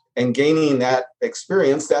independent and gaining that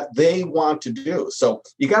experience that they want to do. So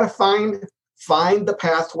you got to find the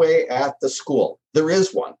pathway at the school. There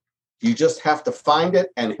is one. You just have to find it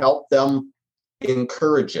and help them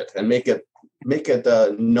encourage it and make it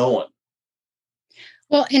known.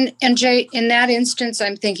 Well, and Jay, in that instance,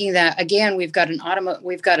 I'm thinking that again, we've got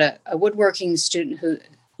a woodworking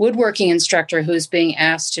woodworking instructor who's being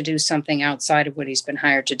asked to do something outside of what he's been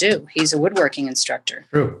hired to do. He's a woodworking instructor.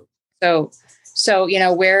 True. So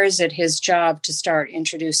where is it his job to start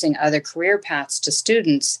introducing other career paths to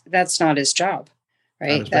students? That's not his job,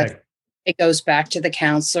 right? It goes back to the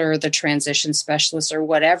counselor, the transition specialist, or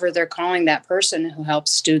whatever they're calling that person who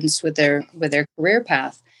helps students with their career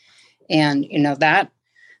path. And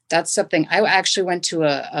that's something. I actually went to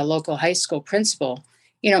a local high school principal.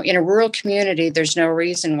 In a rural community, there's no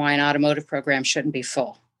reason why an automotive program shouldn't be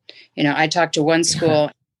full. I talked to one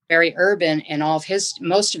school, very urban, and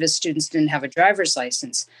most of his students didn't have a driver's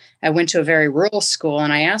license. I went to a very rural school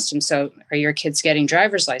and I asked him, so are your kids getting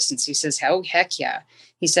driver's license? He says, oh, heck yeah.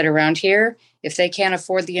 He said, around here, if they can't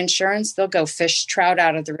afford the insurance, they'll go fish trout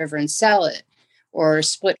out of the river and sell it, or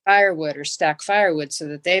split firewood or stack firewood so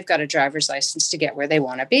that they've got a driver's license to get where they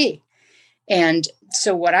want to be. And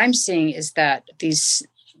so what I'm seeing is that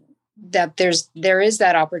there is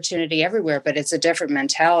that opportunity everywhere, but it's a different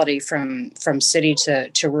mentality from city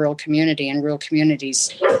to rural community. And rural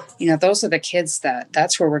communities, those are the kids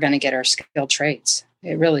that's where we're going to get our skilled trades.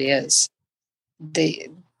 It really is.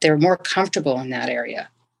 They're more comfortable in that area.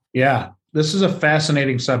 Yeah. This is a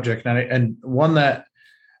fascinating subject and one that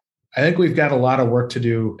I think we've got a lot of work to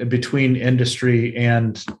do between industry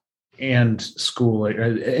and school,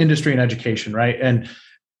 industry and education, right? And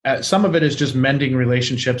some of it is just mending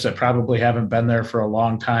relationships that probably haven't been there for a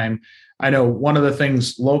long time. I know one of the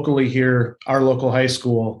things locally here, our local high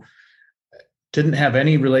school didn't have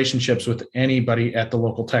any relationships with anybody at the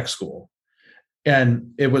local tech school.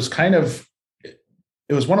 And it was one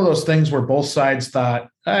of those things where both sides thought,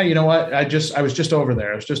 you know what, I was just over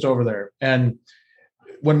there. And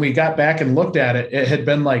when we got back and looked at it, it had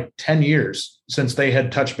been like 10 years since they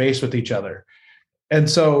had touched base with each other. And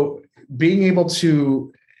so being able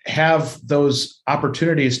to have those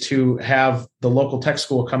opportunities to have the local tech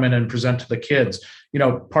school come in and present to the kids,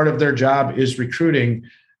 part of their job is recruiting.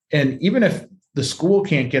 And even if the school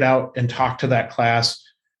can't get out and talk to that class,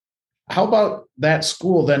 how about that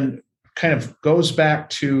school then kind of goes back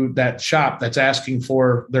to that shop that's asking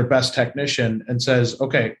for their best technician and says,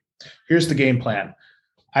 okay, here's the game plan.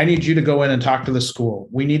 I need you to go in and talk to the school.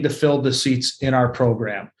 We need to fill the seats in our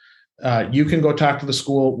program. You can go talk to the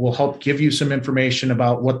school. We'll help give you some information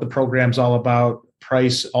about what the program's all about,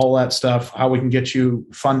 price, all that stuff, how we can get you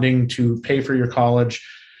funding to pay for your college.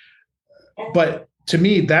 But to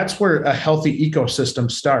me, that's where a healthy ecosystem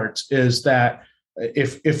starts, is that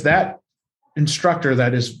if that instructor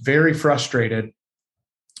that is very frustrated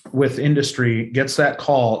with industry gets that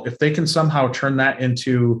call, if they can somehow turn that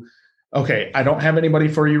into, okay, I don't have anybody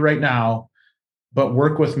for you right now, but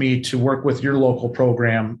work with me to work with your local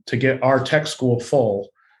program to get our tech school full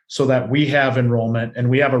so that we have enrollment and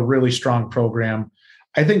we have a really strong program.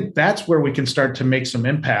 I think that's where we can start to make some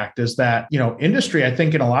impact, is that, industry, I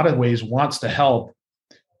think in a lot of ways wants to help.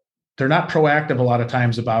 They're not proactive a lot of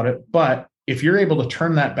times about it, but if you're able to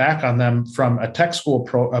turn that back on them from a tech school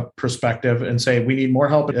perspective and say, we need more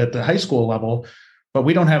help at the high school level, but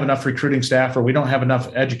we don't have enough recruiting staff or we don't have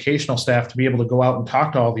enough educational staff to be able to go out and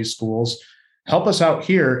talk to all these schools, help us out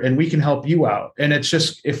here and we can help you out. And it's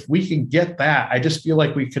just, if we can get that, I just feel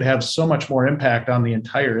like we could have so much more impact on the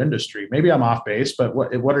entire industry. Maybe I'm off base, but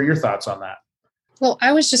what are your thoughts on that? Well,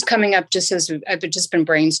 I was just coming up just as I've just been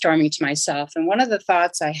brainstorming to myself. And one of the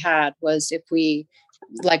thoughts I had was, if we,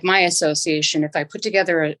 like my association, if I put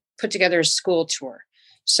together a school tour.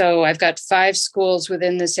 So I've got 5 schools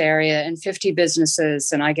within this area and 50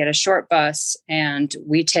 businesses, and I get a short bus and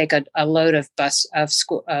we take a load of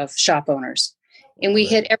shop owners, and we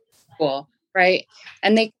hit every school, right?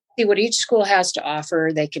 And they see what each school has to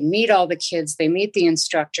offer. They can meet all the kids. They meet the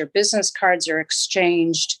instructor. Business cards are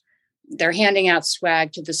exchanged. They're handing out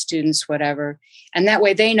swag to the students, whatever. And that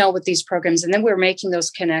way they know what these programs, and then we're making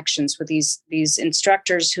those connections with these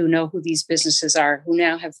instructors who know who these businesses are, who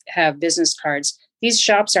now have business cards. These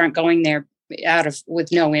shops aren't going there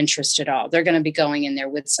with no interest at all. They're going to be going in there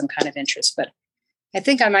with some kind of interest. But I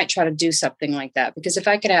think I might try to do something like that, because if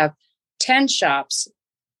I could have 10 shops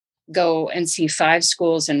go and see 5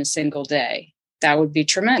 schools in a single day, that would be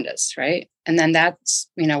tremendous, right? And then that's,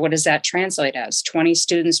 what does that translate as? 20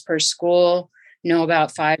 students per school, know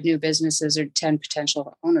about 5 new businesses or 10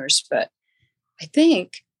 potential owners. But I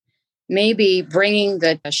think maybe bringing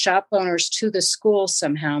the shop owners to the school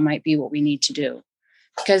somehow might be what we need to do.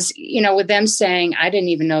 Because, with them saying, I didn't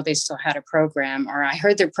even know they still had a program, or I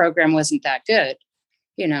heard their program wasn't that good,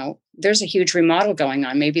 there's a huge remodel going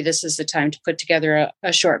on. Maybe this is the time to put together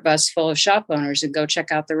a short bus full of shop owners and go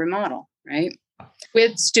check out the remodel, right?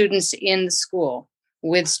 With students in the school,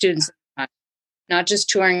 with students, not just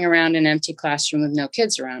touring around an empty classroom with no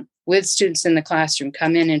kids around, with students in the classroom.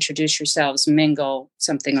 Come in, introduce yourselves, mingle,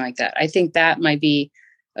 something like that. I think that might be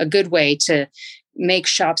a good way to make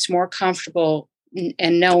shops more comfortable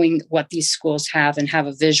and knowing what these schools have and have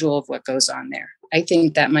a visual of what goes on there. I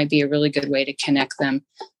think that might be a really good way to connect them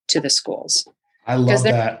to the schools. I love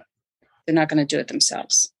that. They're not going to do it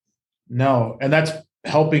themselves. No, and that's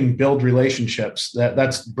helping build relationships.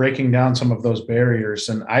 That's breaking down some of those barriers.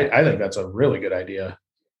 And I think that's a really good idea.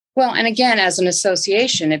 Well, and again, as an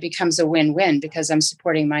association, it becomes a win-win, because I'm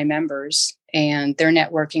supporting my members and they're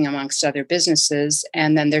networking amongst other businesses.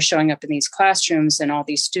 And then they're showing up in these classrooms and all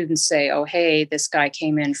these students say, oh, hey, this guy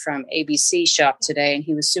came in from ABC shop today and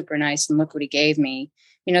he was super nice and look what he gave me.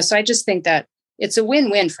 So I just think that it's a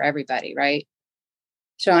win-win for everybody, right?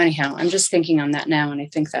 So anyhow, I'm just thinking on that now. And I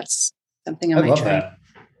think that's something I might try. That.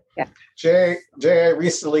 Yeah. Jay, I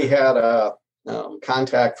recently had a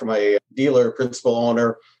contact from a dealer principal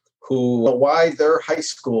owner why their high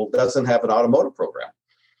school doesn't have an automotive program.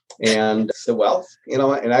 And I said, well,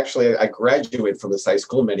 and actually I graduated from this high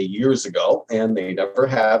school many years ago, and they never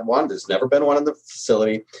had one. There's never been one in the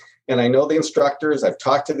facility. And I know the instructors, I've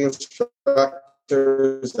talked to the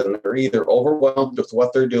instructors, and they're either overwhelmed with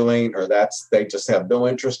what they're doing, or they just have no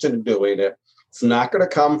interest in doing it. It's not going to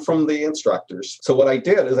come from the instructors. So what I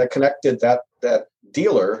did is I connected that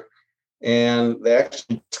dealer, and they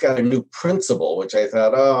actually got a new principal, which I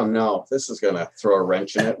thought, oh no, this is going to throw a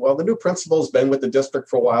wrench in it. Well, the new principal's been with the district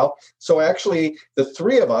for a while. So actually the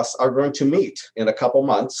 3 of us are going to meet in a couple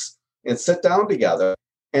months and sit down together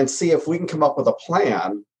and see if we can come up with a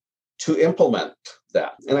plan to implement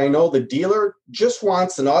that. And I know the dealer just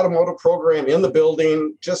wants an automotive program in the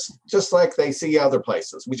building, just like they see other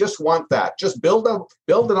places. We just want that. Just build an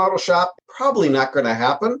auto shop. Probably not going to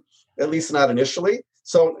happen, at least not initially.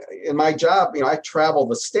 So in my job, I travel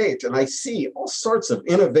the state and I see all sorts of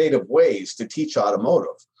innovative ways to teach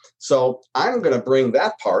automotive. So I'm going to bring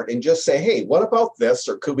that part and just say, hey, what about this?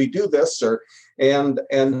 Or could we do this? And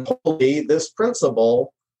hopefully this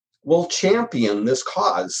principal will champion this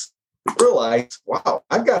cause. Realize, wow,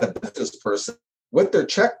 I've got a business person with their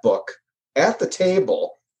checkbook at the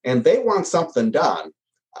table and they want something done.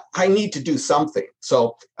 I need to do something.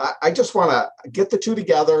 So I just want to get the 2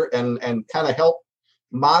 together and kind of help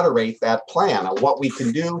moderate that plan on what we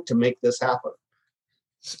can do to make this happen.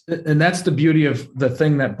 And that's the beauty of the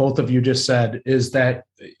thing that both of you just said, is that,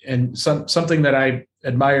 and something that I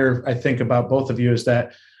admire, I think, about both of you, is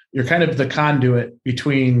that you're kind of the conduit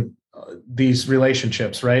between these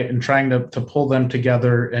relationships, right? And trying to pull them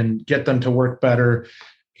together and get them to work better.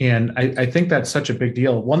 And I think that's such a big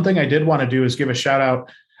deal. One thing I did want to do is give a shout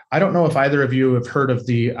out. I don't know if either of you have heard of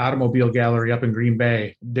the Automobile Gallery up in Green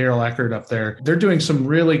Bay, Daryl Eckert up there. They're doing some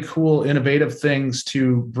really cool, innovative things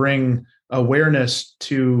to bring awareness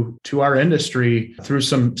to our industry through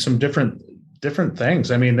some different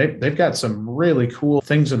things. I mean, they've got some really cool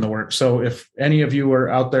things in the works. So if any of you are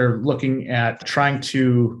out there looking at trying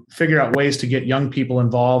to figure out ways to get young people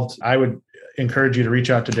involved, I would encourage you to reach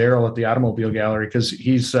out to Daryl at the Automobile Gallery, because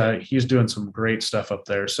he's doing some great stuff up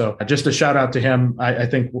there. So just a shout out to him. I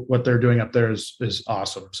think what they're doing up there is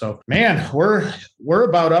awesome. So man, we're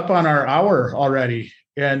about up on our hour already,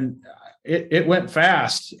 and it went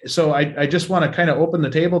fast. So I just want to kind of open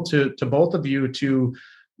the table to both of you to,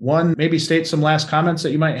 one, maybe state some last comments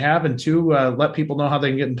that you might have, and two, let people know how they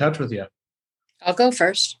can get in touch with you. I'll go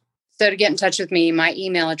first. So to get in touch with me, my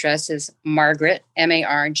email address is Margaret,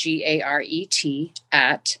 MARGARET,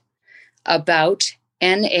 at about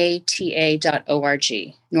nata.org,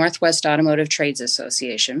 Northwest Automotive Trades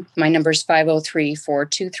Association. My number is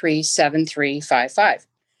 503-423-7355.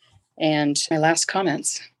 And my last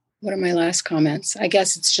comments. What are my last comments? I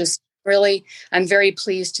guess it's just really, I'm very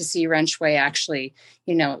pleased to see Wrenchway actually,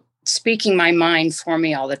 speaking my mind for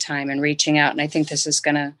me all the time and reaching out. And I think this is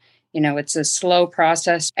going to, it's a slow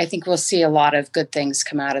process. I think we'll see a lot of good things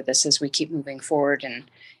come out of this as we keep moving forward. And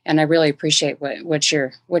I really appreciate what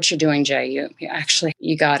you're doing, Jay. You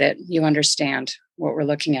got it. You understand what we're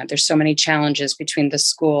looking at. There's so many challenges between the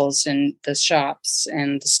schools and the shops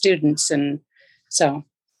and the students. And so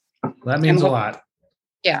that means a lot.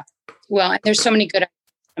 Yeah. Well, and there's so many good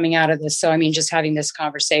coming out of this. So, just having this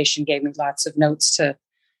conversation gave me lots of notes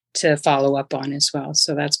to follow up on as well.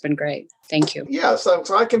 So that's been great. Thank you. Yeah, so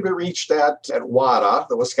I can be reached at WATA,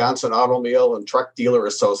 the Wisconsin Automobile and Truck Dealer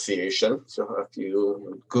Association. So if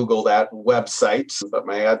you Google that website, but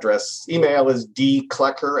my email is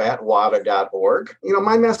dklecker@wata.org.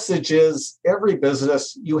 My message is, every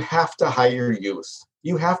business, you have to hire youth.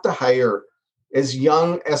 You have to hire as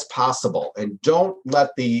young as possible, and don't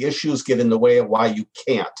let the issues get in the way of why you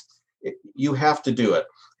can't. You have to do it.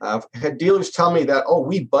 I've had dealers tell me that,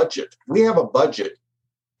 we budget. We have a budget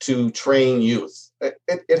to train youth.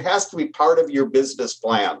 It has to be part of your business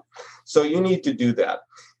plan. So you need to do that.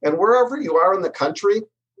 And wherever you are in the country,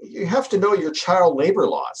 you have to know your child labor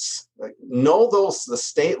laws. Know the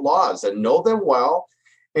state laws, and know them well.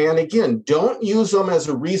 And again, don't use them as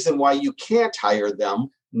a reason why you can't hire them.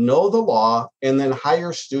 Know the law, and then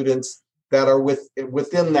hire students that are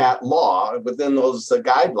within that law, within those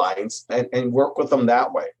guidelines, and work with them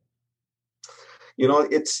that way.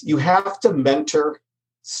 You have to mentor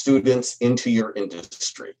students into your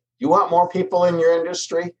industry. You want more people in your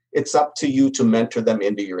industry? It's up to you to mentor them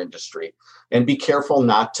into your industry, and be careful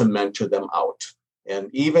not to mentor them out. And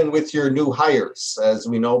even with your new hires, as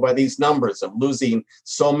we know by these numbers of losing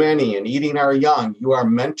so many and eating our young, you are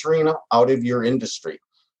mentoring them out of your industry.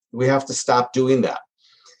 We have to stop doing that.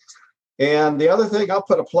 And the other thing I'll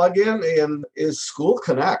put a plug in is School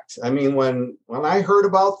Connect. When I heard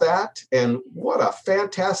about that, and what a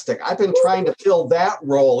fantastic, I've been trying to fill that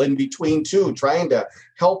role in between too, trying to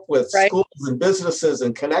help with schools and businesses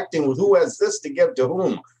and connecting with who has this to give to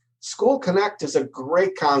whom. School Connect is a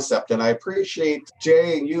great concept, and I appreciate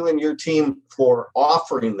Jay and you and your team for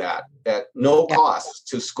offering that at no cost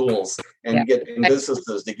to schools and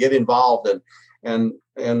businesses to get involved. And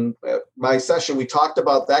my session, we talked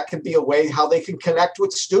about that could be a way how they can connect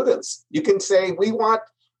with students. You can say, we want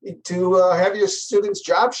to have your students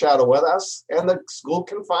job shadow with us, and the school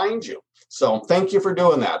can find you. So thank you for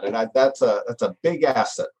doing that. And that's a big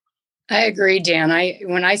asset. I agree, Dan.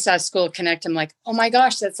 When I saw School Connect, I'm like, oh my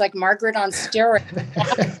gosh, that's like Margaret on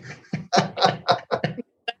steroids.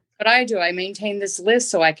 What I do, I maintain this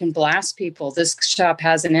list so I can blast people. This shop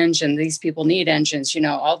has an engine. These people need engines,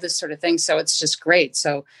 all this sort of thing. So it's just great.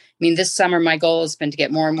 So, this summer, my goal has been to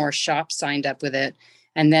get more and more shops signed up with it,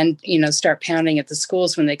 and then, start pounding at the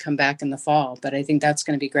schools when they come back in the fall. But I think that's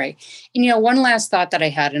going to be great. And, one last thought that I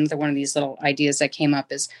had, another one of these little ideas that came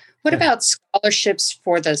up is, what about scholarships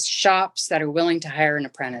for the shops that are willing to hire an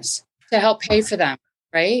apprentice to help pay for them,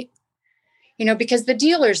 right? Because the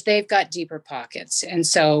dealers, they've got deeper pockets. And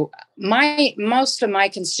so most of my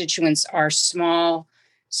constituents are small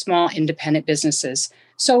independent businesses.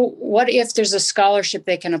 So what if there's a scholarship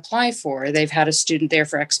they can apply for? They've had a student there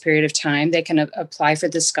for X period of time. They can apply for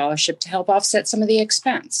this scholarship to help offset some of the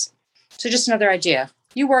expense. So just another idea.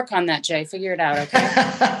 You work on that, Jay. Figure it out, okay?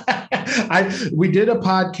 We did a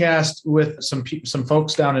podcast with some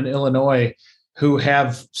folks down in Illinois who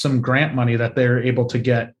have some grant money that they're able to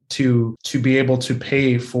get to be able to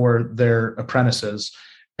pay for their apprentices.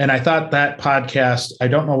 And I thought that podcast, I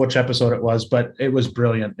don't know which episode it was, but it was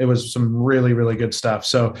brilliant. It was some really, really good stuff.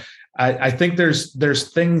 So I think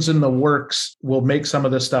there's things in the works will make some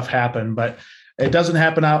of this stuff happen, but it doesn't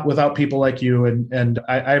happen out without people like you. And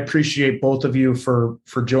I appreciate both of you for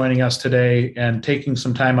joining us today and taking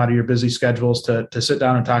some time out of your busy schedules to sit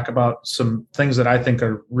down and talk about some things that I think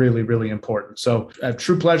are really, really important. So a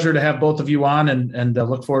true pleasure to have both of you on, and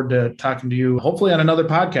look forward to talking to you hopefully on another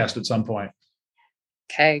podcast at some point.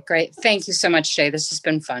 Okay, great. Thank you so much, Jay. This has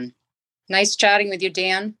been fun. Nice chatting with you,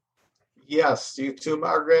 Dan. Yes, you too,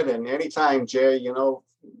 Margaret. And anytime, Jay,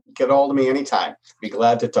 get hold of me anytime. Be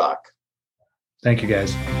glad to talk. Thank you,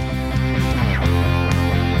 guys.